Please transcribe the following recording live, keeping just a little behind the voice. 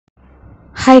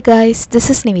Hi guys, this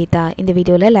is Nivita. In the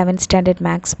video 11th standard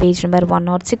max page number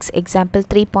 106 example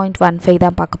 3.15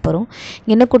 தான் பார்க்க போறோம்.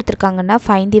 என்ன கொடுத்திருக்காங்கன்னா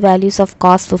find the values of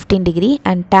cos 15 degree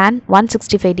and tan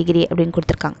 165 degree அப்படினு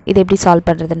கொடுத்திருக்காங்க. இதை எப்படி சால்வ்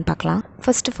பண்றதுன்னு பார்க்கலாம்.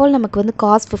 First of all நமக்கு வந்து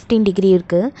cos 15 degree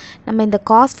இருக்கு. நம்ம இந்த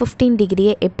cos 15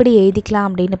 degree எப்படி எழுதிக்கலாம்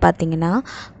அப்படினு பாத்தீங்கன்னா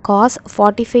cos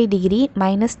 45 degree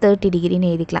minus 30 degree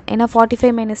ன்னு எழுதிக்கலாம். ஏனா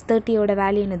 45 minus 30 ஓட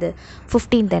வேல்யூ என்னது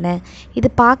 15 தானே.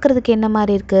 இது பார்க்கிறதுக்கு என்ன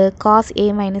மாதிரி இருக்கு cos a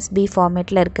minus b ஃபார்மேட்ல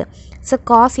இருக்கு. So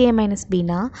cos a minus b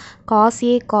னா cos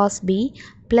a cos b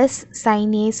plus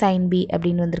sin a sin b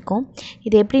அப்படின்னு வந்திருக்கும்.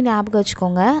 இது எப்படி ஞாபகம்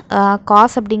வச்சுக்கோங்க,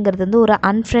 cos அப்படிங்கிறது வந்து ஒரு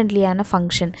அன்ஃப்ரெண்ட்லியான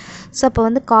ஃபங்க்ஷன். ஸோ அப்போ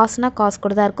வந்து காஸ்னா காஸ்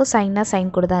கூட தான் இருக்கும், சைன்னா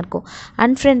சைன் கூட தான் இருக்கும்.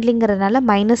 அன்ஃப்ரெண்ட்லிங்கிறதுனால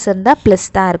மைனஸ் இருந்தால் ப்ளஸ்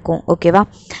தான் இருக்கும். ஓகேவா?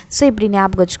 ஸோ இப்படி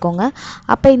ஞாபகம் வச்சுக்கோங்க.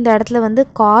 அப்போ இந்த இடத்துல வந்து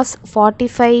cos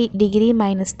 45 டிகிரி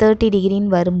மைனஸ் 30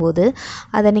 டிகிரின்னு வரும்போது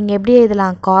அதை நீங்கள் எப்படி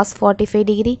எழுதலாம், cos 45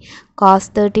 degree cos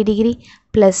 30 degree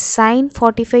plus sin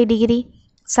 45 degree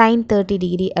sin 30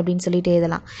 degree அப்படின்னு சொல்லிட்டு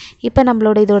எழுதலாம். இப்போ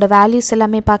நம்மளோட இதோட வேல்யூஸ்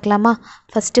எல்லாமே பார்க்கலாமா.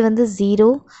 ஃபஸ்ட்டு வந்து 0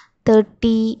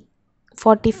 30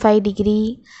 45 டிகிரி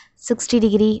 60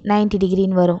 டிகிரி 90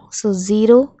 டிகிரின்னு வரும். ஸோ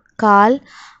 0 கால்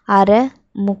அரை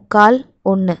முக்கால்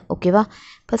 1. ஓகேவா?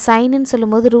 இப்போ சைனுன்னு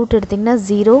சொல்லும்போது ரூட் எடுத்திங்கன்னா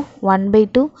 0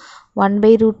 1/2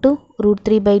 1/√2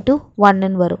 √3/2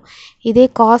 1ன்னு வரும். இதே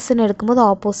காசுன்னு எடுக்கும்போது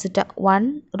ஆப்போசிட்டாக 1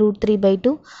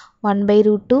 √3/2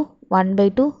 1/√2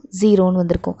 1/2 0ன்னு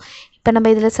வந்திருக்கும். இப்போ நம்ம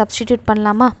இதில் சப்ஸ்டிடியூட்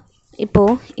பண்ணலாமா.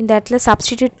 இப்போது இந்த இடத்துல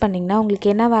சப்ஸ்டிடியூட் பண்ணிங்கன்னா உங்களுக்கு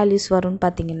என்ன வேல்யூஸ் வரும்னு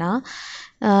பார்த்தீங்கன்னா,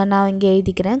 நான் இங்கே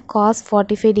எழுதிக்கிறேன் cos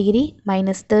 45 degree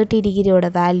minus 30 டிகிரியோட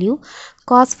value.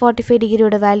 cos 45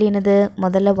 டிகிரியோட value என்னது,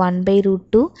 முதல்ல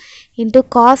 1/√2 into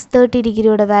cos 30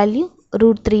 டிகிரியோட value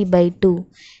 √3/2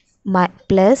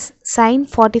 plus sin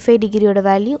 45 டிகிரியோட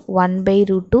value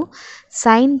 1/√2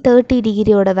 sin 30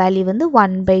 டிகிரியோட value வந்து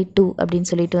 1/2 அப்படின்னு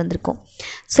சொல்லிட்டு வந்திருக்கும்.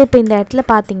 ஸோ இப்போ இந்த இடத்துல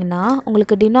பார்த்தீங்கன்னா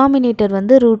உங்களுக்கு டினாமினேட்டர்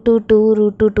வந்து √2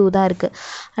 √2 தான் இருக்குது.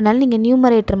 அதனால் நீங்கள்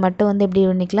நியூமரேட்டர் மட்டும் வந்து எப்படி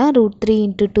பண்ணிக்கலாம், √3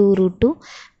 × 2 √2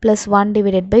 ப்ளஸ்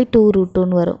 1/2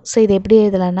 √2ன்னு வரும். ஸோ இது எப்படி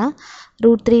எழுதலாம்னா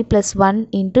 √3 + 1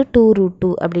 × 2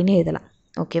 √2 அப்படின்னு எழுதலாம்.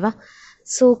 ஓகேவா?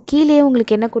 ஸோ கீழே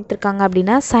உங்களுக்கு என்ன கொடுத்துருக்காங்க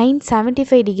அப்படின்னா sin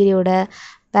 75 டிகிரியோட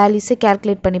வேல்யூஸை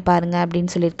கேல்குலேட் பண்ணி பாருங்கள்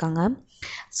அப்படின்னு சொல்லியிருக்காங்க.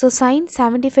 ஸோ sin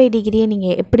 75 டிகிரியை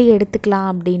நீங்கள் எப்படி எடுத்துக்கலாம்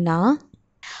அப்படின்னா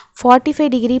 45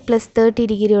 டிகிரி ப்ளஸ் 30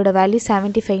 டிகிரியோட வேல்யூ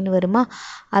 75ன்னு வருமா,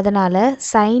 அதனால்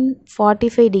sin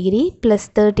 45 டிகிரி ப்ளஸ்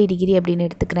 30 டிகிரி அப்படின்னு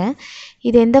எடுத்துக்கிறேன்.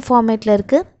 இது எந்த ஃபார்மேட்டில்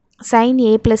இருக்குது, sin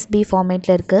a ப்ளஸ் b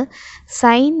ஃபார்மேட்டில் இருக்குது.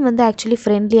 sin வந்து ஆக்சுவலி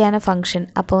ஃப்ரெண்ட்லியான ஃபங்க்ஷன்.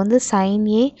 அப்போ வந்து sin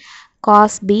a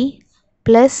cos b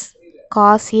plus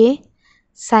cos a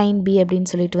sin b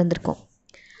அப்படின்னு சொல்லிட்டு வந்திருக்கோம்.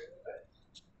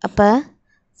 அப்போ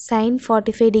sin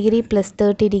 45 degree plus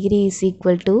 30 degree is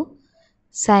equal to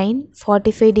sin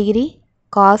 45 degree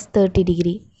cos 30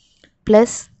 degree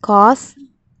plus cos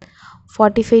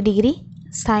 45 degree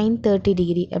sin 30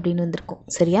 degree அப்படின்னு வந்திருக்கும்.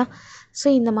 சரியா? ஸோ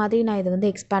இந்த மாதிரி நான் இதை வந்து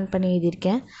எக்ஸ்பேண்ட் பண்ணி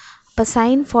எழுதியிருக்கேன். அப்போ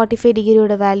sin 45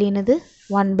 டிகிரியோட வேல்யூ என்னது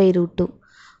 1/√2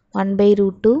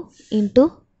 1/√2 இன்ட்டு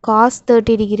cos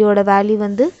 30 டிகிரியோட வேல்யூ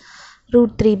வந்து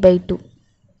 √3/2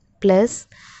 ப்ளஸ்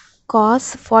cos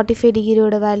 45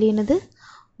 டிகிரியோட வேல்யூ என்னது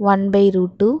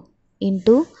 1/√2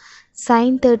 இன்ட்டு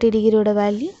sin 30 டிகிரியோட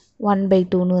வேல்யூ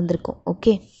 1/2ன்னு வந்திருக்கும்.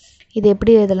 ஓகே, இது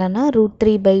எப்படி எழுதலாம்னா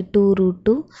 √3/2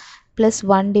 √2 ப்ளஸ்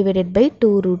 1/2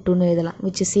 √2ன்னு எழுதலாம்,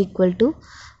 which is equal to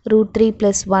 √3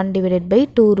 plus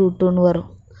 1/2 √2ன்னு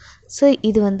வரும். ஸோ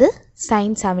இது வந்து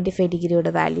sin 75 டிகிரியோட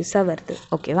வேல்யூஸாக வருது.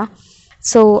 ஓகேவா?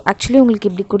 ஸோ ஆக்சுவலி உங்களுக்கு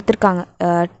இப்படி கொடுத்துருக்காங்க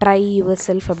ட்ரை யுவர்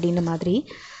செல்ஃப் அப்படின்ற மாதிரி.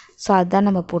 ஸோ அதுதான்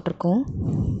நம்ம போட்டிருக்கோம்.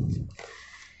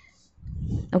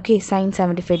 Okay, sin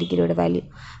 75 டிகிரியோட value.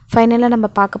 ஃபைனலாக நம்ம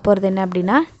பார்க்க போகிறது என்ன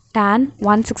அப்படின்னா tan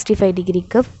 165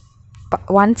 டிகிரிக்கு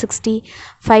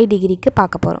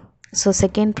பார்க்க போகிறோம். ஸோ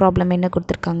செகண்ட் ப்ராப்ளம் என்ன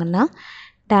கொடுத்துருக்காங்கன்னா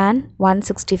tan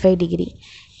 165 டிகிரி.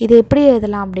 இது எப்படி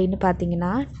எழுதலாம் அப்படின்னு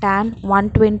பார்த்தீங்கன்னா tan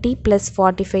 120 +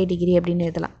 45 டிகிரி அப்படின்னு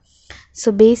எழுதலாம். ஸோ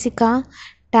பேசிக்காக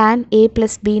tan a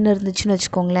 + bன்னு இருந்துச்சுன்னு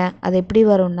வச்சுக்கோங்களேன், அது எப்படி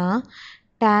வரும்னா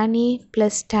tan a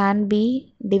 + tan b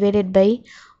divided by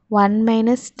 1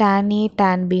 - tan a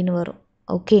tan bன்னு வரும்.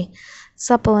 ஓகே, ஸோ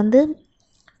அப்போ வந்து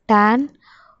tan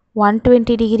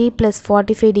 120 டிகிரி ப்ளஸ்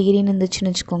 45 டிகிரின்னு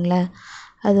இருந்துச்சுன்னு வச்சுக்கோங்களேன்,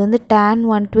 அது வந்து tan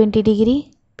 120 degree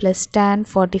plus tan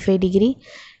 45 degree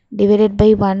divided by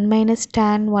 1 -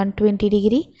 tan 120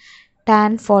 degree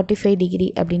tan 45 degree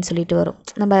அப்படின்னு சொல்லிட்டு வரும்.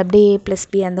 நம்ம அப்படியே a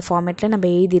 + b அந்த ஃபார்மேட்டில் நம்ம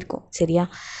எழுதியிருக்கோம். சரியா?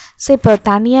 ஸோ இப்போ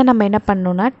தனியாக நம்ம என்ன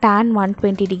பண்ணணும்னா tan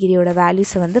 120 டிகிரியோட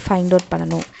வேல்யூஸை வந்து ஃபைண்ட் அவுட்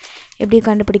பண்ணணும். எப்படி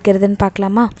கண்டுபிடிக்கிறதுன்னு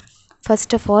பார்க்கலாமா.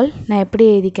 ஃபர்ஸ்ட் ஆஃப் ஆல் நான் எப்படி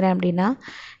எழுதிக்கிறேன் அப்படின்னா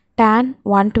tan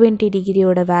 120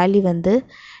 டிகிரியோட வேல்யூ வந்து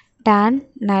tan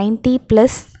 90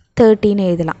 + 30ன்னு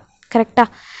எழுதலாம். கரெக்டாக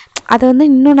அதை வந்து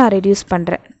இன்னும் நான் ரெடியூஸ்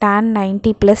பண்ணுறேன். tan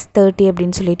 90 + 30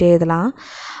 அப்படின்னு சொல்லிட்டு எழுதலாம்.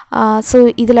 ஸோ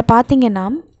இதில் பார்த்தீங்கன்னா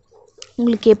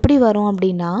உங்களுக்கு எப்படி வரும்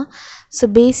அப்படின்னா, ஸோ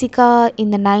பேசிக்காக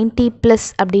இந்த 90 ப்ளஸ்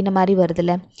அப்படின்ற மாதிரி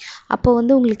வருதுல்ல, அப்போ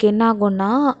வந்து உங்களுக்கு என்ன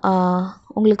ஆகும்னா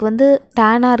உங்களுக்கு வந்து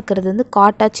டேனாக இருக்கிறது வந்து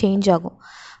காட்டாக சேஞ்ச் ஆகும்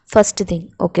ஃபஸ்ட்டு திங்.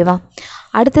 ஓகேவா?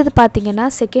 அடுத்தது பார்த்தீங்கன்னா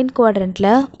செகண்ட்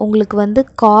குவாட்ரண்ட்டில் உங்களுக்கு வந்து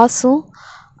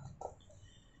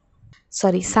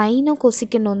சைனும்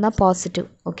கொசிக்கண்டும் தான் பாசிட்டிவ்.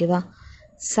 ஓகேவா?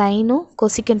 சைனும்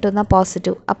கொசிக்கண்டும் தான்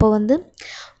பாசிட்டிவ். அப்போ வந்து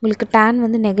உங்களுக்கு tan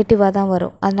வந்து நெகட்டிவாக தான்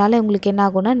வரும். அதனால் உங்களுக்கு என்ன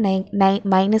ஆகும்னா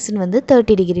மைனஸ்ன்னு வந்து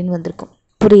 30 டிகிரின்னு வந்திருக்கும்.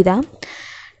 புரியுதா?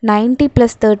 90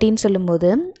 + 30ன்னு சொல்லும்போது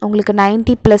உங்களுக்கு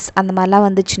 90 ப்ளஸ் அந்த மாதிரிலாம்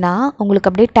வந்துச்சுன்னா உங்களுக்கு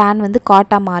அப்படியே tan வந்து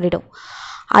காட்டாக மாறிடும்.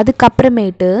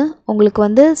 அதுக்கப்புறமேட்டு உங்களுக்கு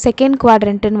வந்து செகண்ட்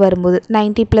குவாட்ரண்ட்டுன்னு வரும்போது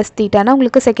 90 + தீட்டானா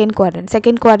உங்களுக்கு செகண்ட்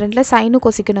குவாட்ரண்ட்டில் சைனும்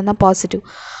கொசிக்கணும் தான் பாசிட்டிவ்.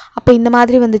 அப்போ இந்த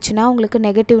மாதிரி வந்துச்சுன்னா உங்களுக்கு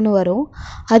நெகட்டிவ்னு வரும்.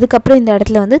 அதுக்கப்புறம் இந்த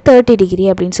இடத்துல வந்து 30 டிகிரி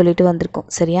அப்படின்னு சொல்லிட்டு வந்திருக்கும்.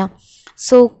 சரியா?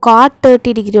 ஸோ cot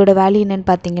 30 டிகிரியோட வேல்யூ என்னென்னு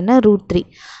பார்த்தீங்கன்னா √3.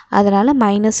 அதனால்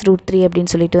 -√3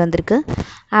 அப்படின்னு சொல்லிட்டு வந்திருக்கு.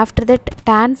 ஆஃப்டர் தட்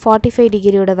tan 45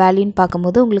 டிகிரியோட வேல்யூன்னு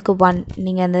பார்க்கும்போது உங்களுக்கு 1.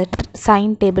 நீங்கள் அந்த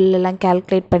சைன் டேபிள்லாம்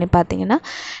கேல்குலேட் பண்ணி பார்த்தீங்கன்னா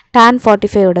tan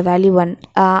 45ஓட வேல்யூ 1.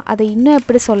 அதை இன்னும்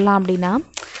எப்படி சொல்லலாம் அப்படின்னா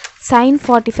sin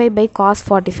 45 / cos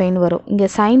 45ன்னு வரும். இங்கே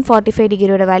sin 45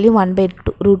 டிகிரியோட வேல்யூ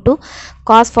 1/√2,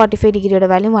 cos 45 டிகிரியோட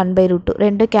வேல்யூ 1/√2.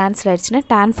 ரெண்டும் கேன்சல் ஆகிடுச்சுன்னா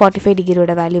tan 45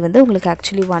 டிகிரியோட வேல்யூ வந்து உங்களுக்கு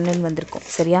ஆக்சுவலி 1ன்னு வந்திருக்கும்.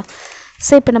 சரியா?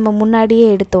 ஸோ இப்போ நம்ம முன்னாடியே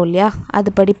எடுத்தோம் இல்லையா,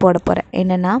 அதுபடி போட போகிறேன்.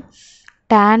 என்னென்னா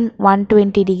tan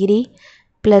 120 degree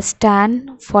 + tan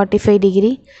 45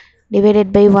 degree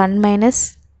divided by 1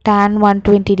 - tan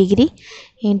 120 degree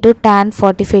into tan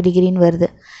 45 டிகிரின்னு வருது.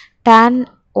 tan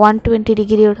 120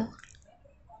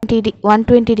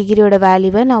 டிகிரியோட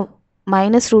வேல்யூவை நான்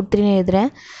 -√3ன்னு எழுதுகிறேன்.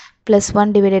 +1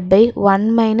 divided by 1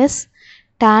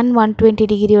 - tan 120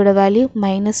 டிகிரியோட value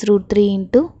 -√3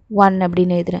 into 1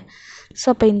 அப்படின்னு எழுதுகிறேன். ஸோ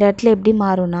அப்போ இந்த இடத்துல எப்படி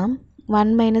மாறும்னா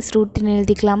 1 - √3ன்னு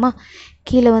எழுதிக்கலாமா?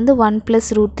 கீழே வந்து 1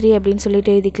 + √3 அப்படின்னு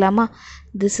சொல்லிட்டு எழுதிக்கலாமா?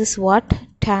 This is what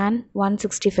tan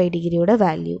 165 டிகிரியோட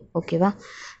value. ஓகேவா?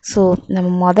 ஸோ நம்ம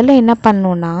முதல்ல என்ன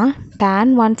பண்ணோன்னா tan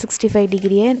 165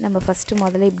 டிகிரியை நம்ம ஃபஸ்ட்டு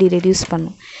முதல்ல இப்படி ரெடியூஸ்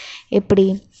பண்ணோம். எப்படி?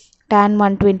 tan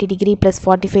 120 டிகிரி +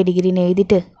 45 டிகிரின்னு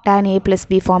எழுதிட்டு tan a +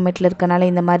 b ஃபார்மேட்டில் இருக்கனால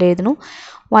இந்த மாதிரி எழுதணும்.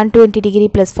 120 டிகிரி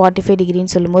 + 45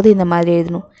 டிகிரின்னு சொல்லும்போது இந்த மாதிரி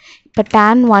எழுதணும். இப்போ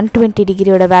tan 120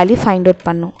 டிகிரியோட வேல்யூ ஃபைண்ட் அவுட்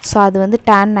பண்ணணும். ஸோ அது வந்து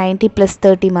tan 90 +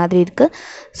 30 மாதிரி இருக்குது.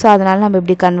 ஸோ அதனால் நம்ம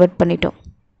இப்படி கன்வெர்ட் பண்ணிட்டோம்.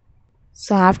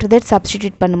 ஸோ ஆஃப்டர் தட்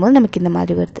சப்ஸ்டிடியூட் பண்ணும்போது நமக்கு இந்த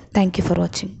மாதிரி வருது. தேங்க்யூ ஃபார்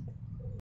வாட்சிங்.